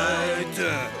moonlight.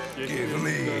 Give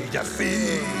me the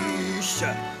fish.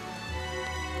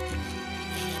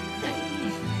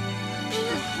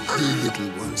 The little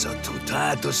ones are too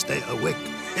tired to stay awake.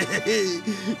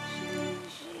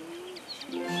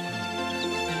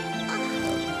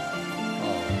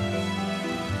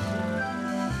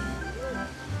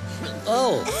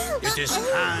 Oh! It is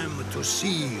time to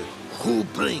see who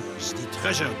brings the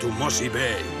treasure to Mossy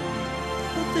Bay.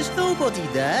 But there's nobody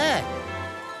there.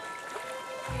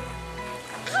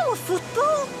 Our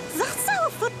football? That's our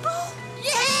football?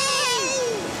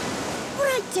 Yay! But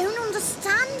I don't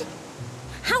understand.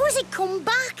 How has it come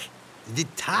back? The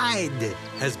tide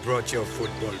has brought your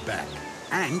football back.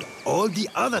 And all the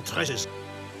other treasures.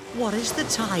 What is the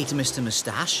tide, Mr.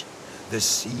 Moustache? The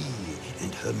sea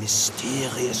and her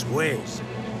mysterious ways.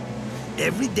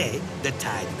 Every day the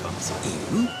tide comes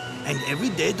in, and every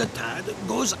day the tide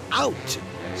goes out.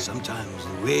 Sometimes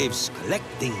the waves collect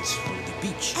things from the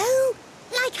beach. Oh,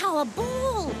 like our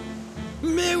ball.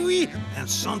 Maybe. And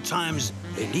sometimes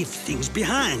they leave things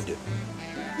behind.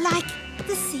 Like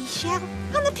the seashell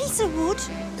and the piece of wood.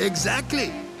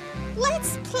 Exactly.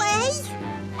 Let's play.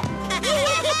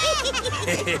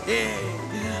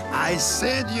 I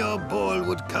said your ball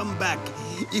would come back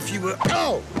if you were...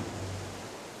 Oh!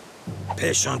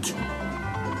 Patient.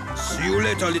 See you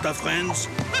later, little friends.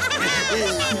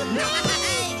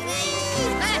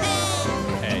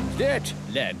 And that,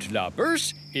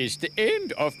 landlubbers, is the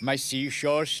end of my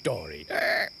seashore story.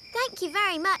 Thank you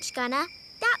very much, Gunner.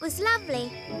 That was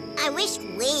lovely. I wish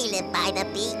we lived by the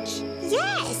beach.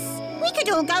 Yes, we could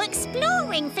all go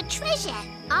exploring for treasure.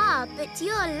 Ah, but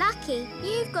you're lucky.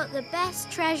 You've got the best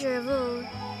treasure of all.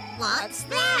 What's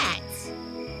that?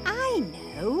 I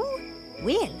know.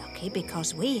 We're lucky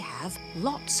because we have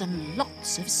lots and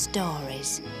lots of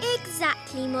stories.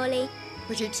 Exactly, Molly.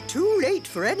 But it's too late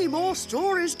for any more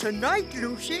stories tonight,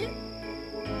 Lucy.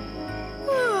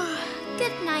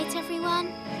 Good night,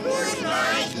 everyone. Good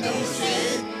night,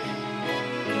 Lucy.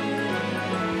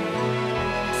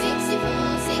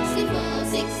 64, 64,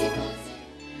 64.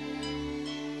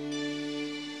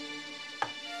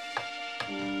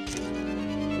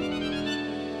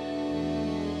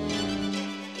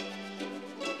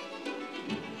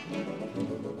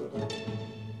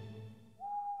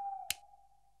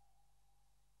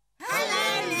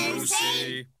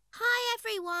 Hi,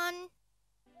 everyone.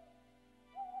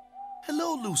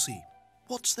 Hello, Lucy.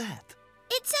 What's that?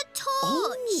 It's a torch.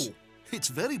 Oh, it's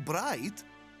very bright.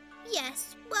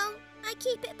 Yes, well, I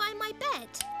keep it by my bed.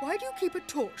 Why do you keep a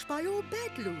torch by your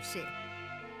bed, Lucy?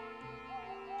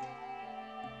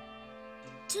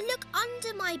 To look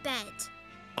under my bed.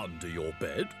 Under your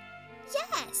bed?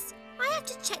 Yes, I have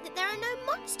to check that there are no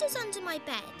monsters under my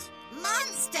bed.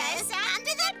 Monsters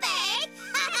under the bed?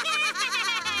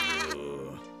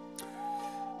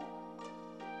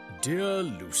 Dear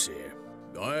Lucy,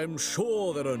 I'm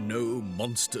sure there are no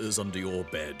monsters under your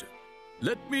bed.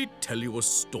 Let me tell you a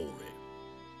story.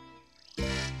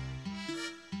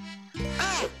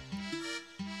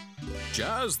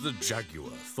 Jazz the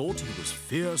Jaguar thought he was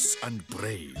fierce and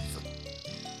brave.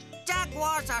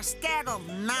 Jaguars are scared of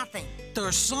nothing.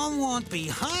 There's someone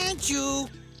behind you.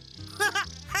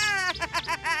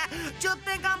 You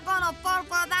think I'm gonna fall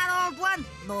for that old one?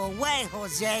 No way,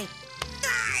 Jose.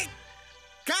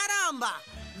 Caramba!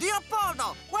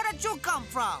 Leopoldo, where did you come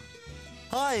from?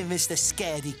 Hi, Mr.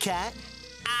 Scaredy Cat.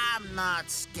 I'm not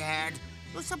scared.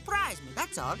 You surprised me,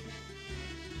 that's all.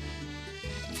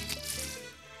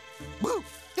 Woo!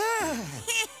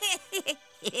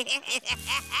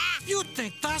 You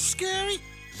think that's scary?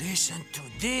 Listen to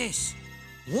this.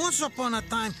 Once upon a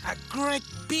time, a great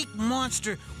big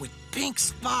monster with pink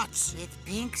spots. With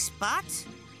pink spots?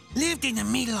 Lived in the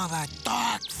middle of a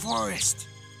dark forest.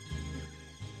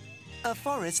 A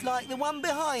forest like the one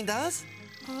behind us?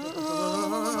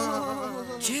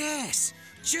 Yes,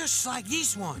 just like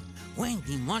this one. When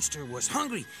the monster was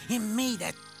hungry, it made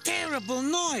a terrible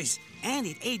noise, and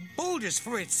it ate boulders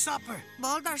for its supper.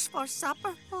 Boulders for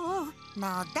supper? Oh,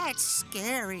 now that's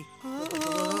scary.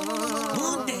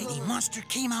 One day, the monster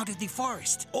came out of the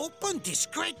forest, opened this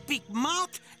great big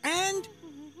mouth, and...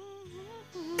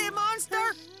 The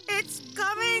monster! It's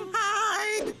coming!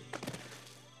 Hide!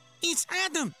 It's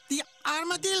Adam, the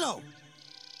armadillo.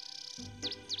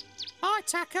 Hi,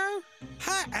 Taco.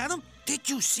 Hi, Adam. Did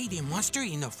you see the monster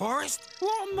in the forest?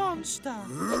 What monster?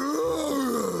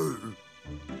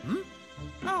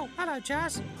 Oh, hello,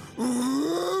 Jazz.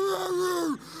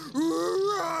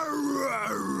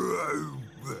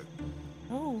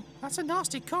 Oh, that's a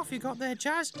nasty cough you got there,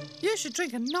 Jazz. You should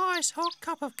drink a nice hot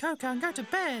cup of cocoa and go to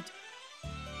bed.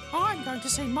 I'm going to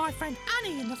see my friend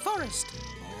Annie in the forest.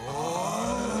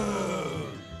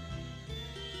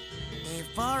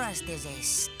 forest is a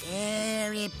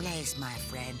scary place, my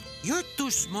friend. You're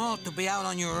too small to be out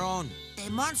on your own. The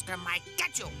monster might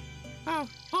get you. Oh,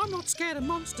 I'm not scared of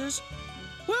monsters.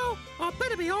 Well, I'd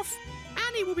better be off.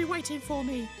 Annie will be waiting for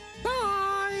me.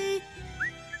 Bye!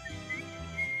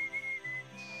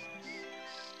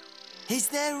 Is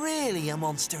there really a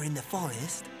monster in the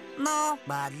forest? No,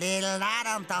 but little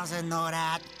Adam doesn't know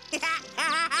that.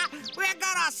 We're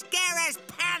gonna scare his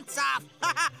pants off.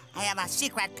 I have a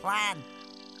secret plan.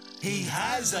 He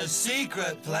has a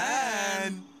secret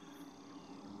plan.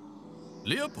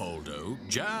 Leopoldo,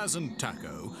 Jazz and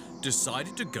Taco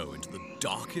decided to go into the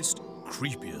darkest,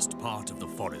 creepiest part of the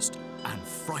forest and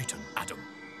frighten Adam.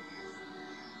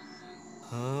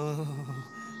 Oh,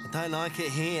 I don't like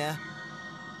it here.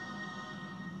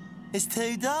 It's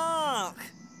too dark.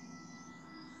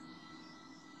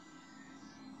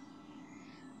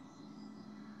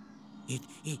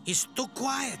 It's too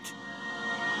quiet.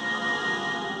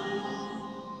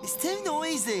 It's too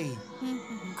noisy.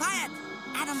 Quiet!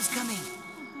 Adam's coming.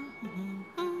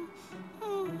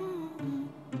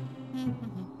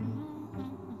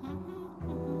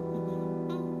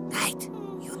 Right,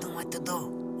 you know what to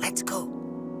do. Let's go.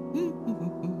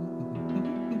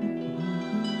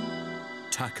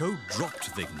 Taco dropped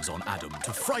things on Adam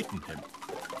to frighten him.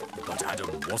 But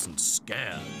Adam wasn't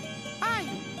scared. Hey,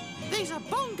 these are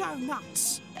bongo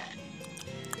nuts.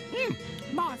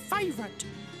 My favourite.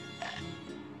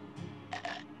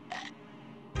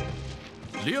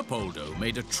 Leopoldo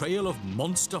made a trail of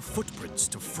monster footprints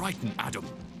to frighten Adam.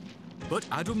 But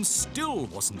Adam still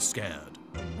wasn't scared.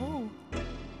 Oh.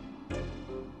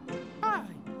 Hey,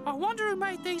 I wonder who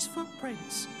made these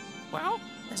footprints. Well,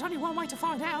 there's only one way to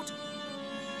find out.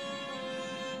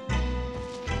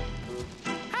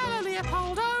 Hello,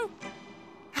 Leopoldo.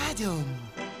 Adam.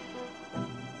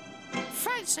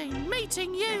 Fancy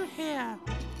meeting you here.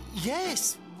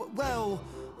 Yes, well,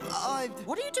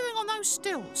 What are you doing on those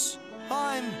stilts?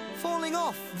 I'm falling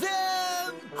off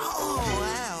them.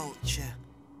 Oh, ouch.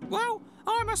 Well,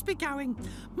 I must be going.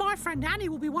 My friend Annie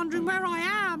will be wondering where I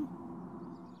am.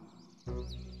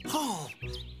 Oh,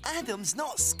 Adam's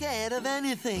not scared of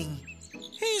anything.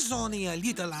 He's only a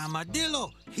little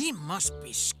armadillo. He must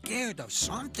be scared of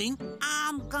something.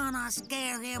 I'm gonna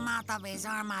scare him out of his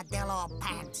armadillo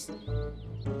pants.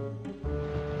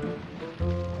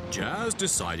 Jazz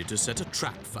decided to set a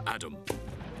trap for Adam.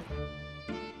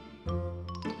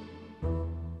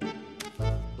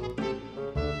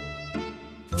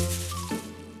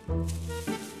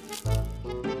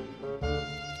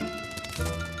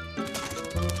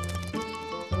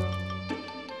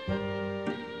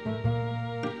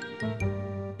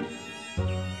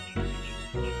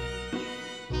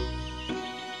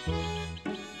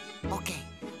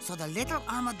 So the little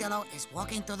armadillo is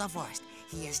walking through the forest.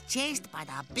 He is chased by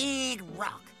the big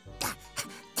rock.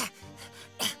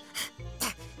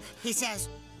 He says,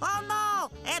 "Oh no,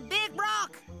 a big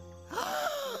rock!"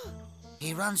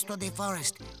 He runs through the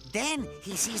forest. Then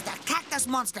he sees the cactus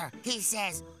monster. He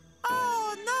says,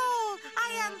 "Oh no, I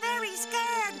am very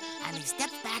scared." And he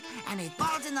steps back and he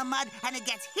falls in the mud and he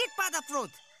gets hit by the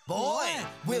fruit. Boy,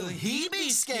 will he be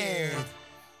scared?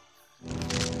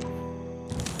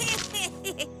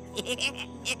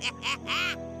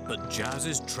 But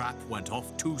Jazz's trap went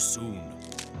off too soon.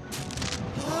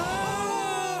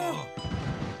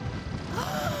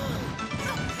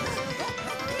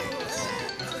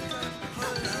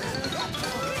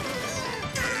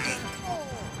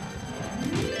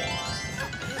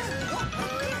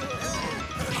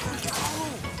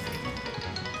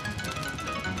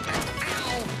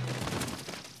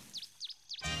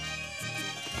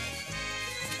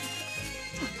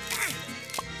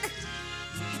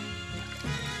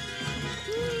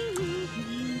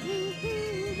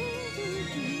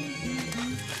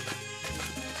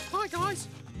 Hi, guys.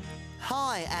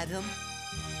 Hi, Adam.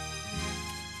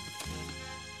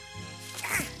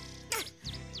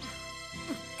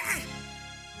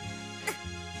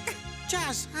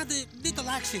 Jazz had a little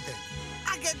accident.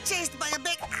 I get chased by a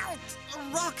big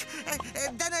rock.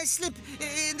 Then I slip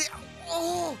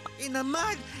in the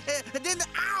mud. Then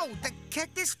the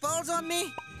cactus falls on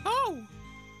me. Oh,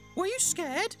 were you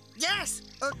scared? Yes.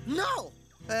 No.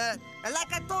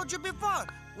 Like I told you before,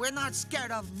 we're not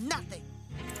scared of nothing.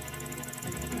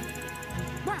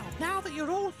 Well, now that you're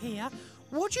all here,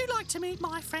 would you like to meet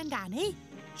my friend Annie?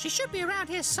 She should be around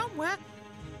here somewhere.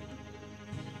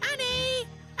 Annie!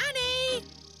 Annie!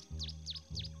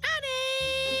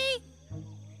 Annie!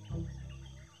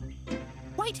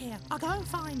 Wait here, I'll go and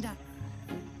find her.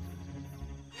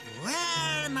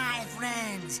 Well, my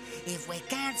friends, if we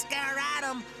can't scare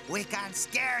Adam, we can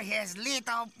scare his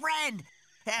little friend.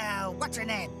 What's her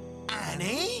name?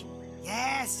 Annie?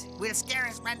 Yes, we'll scare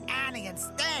his friend Annie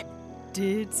instead.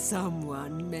 Did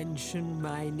someone mention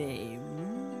my name?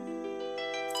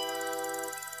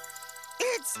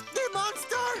 It's the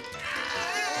monster!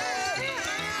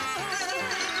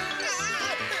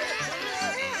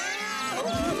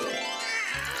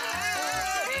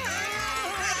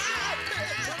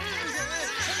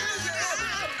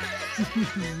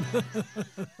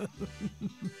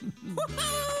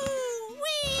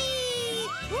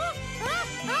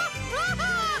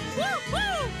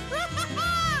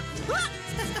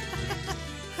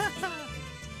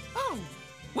 Oh,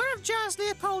 where have Jazz,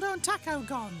 Leopoldo and Taco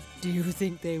gone? Do you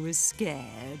think they were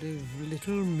scared of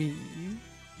little me?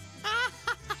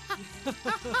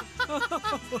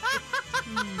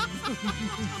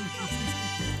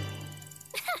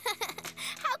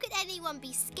 How could anyone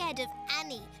be scared of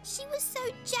Annie? She was so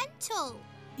gentle.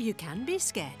 You can be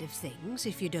scared of things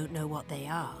if you don't know what they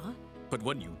are. But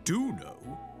when you do know,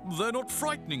 they're not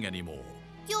frightening anymore.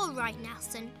 You're right,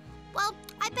 Nelson. Well,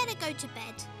 I better go to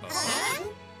bed.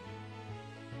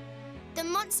 The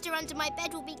monster under my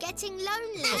bed will be getting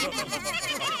lonely.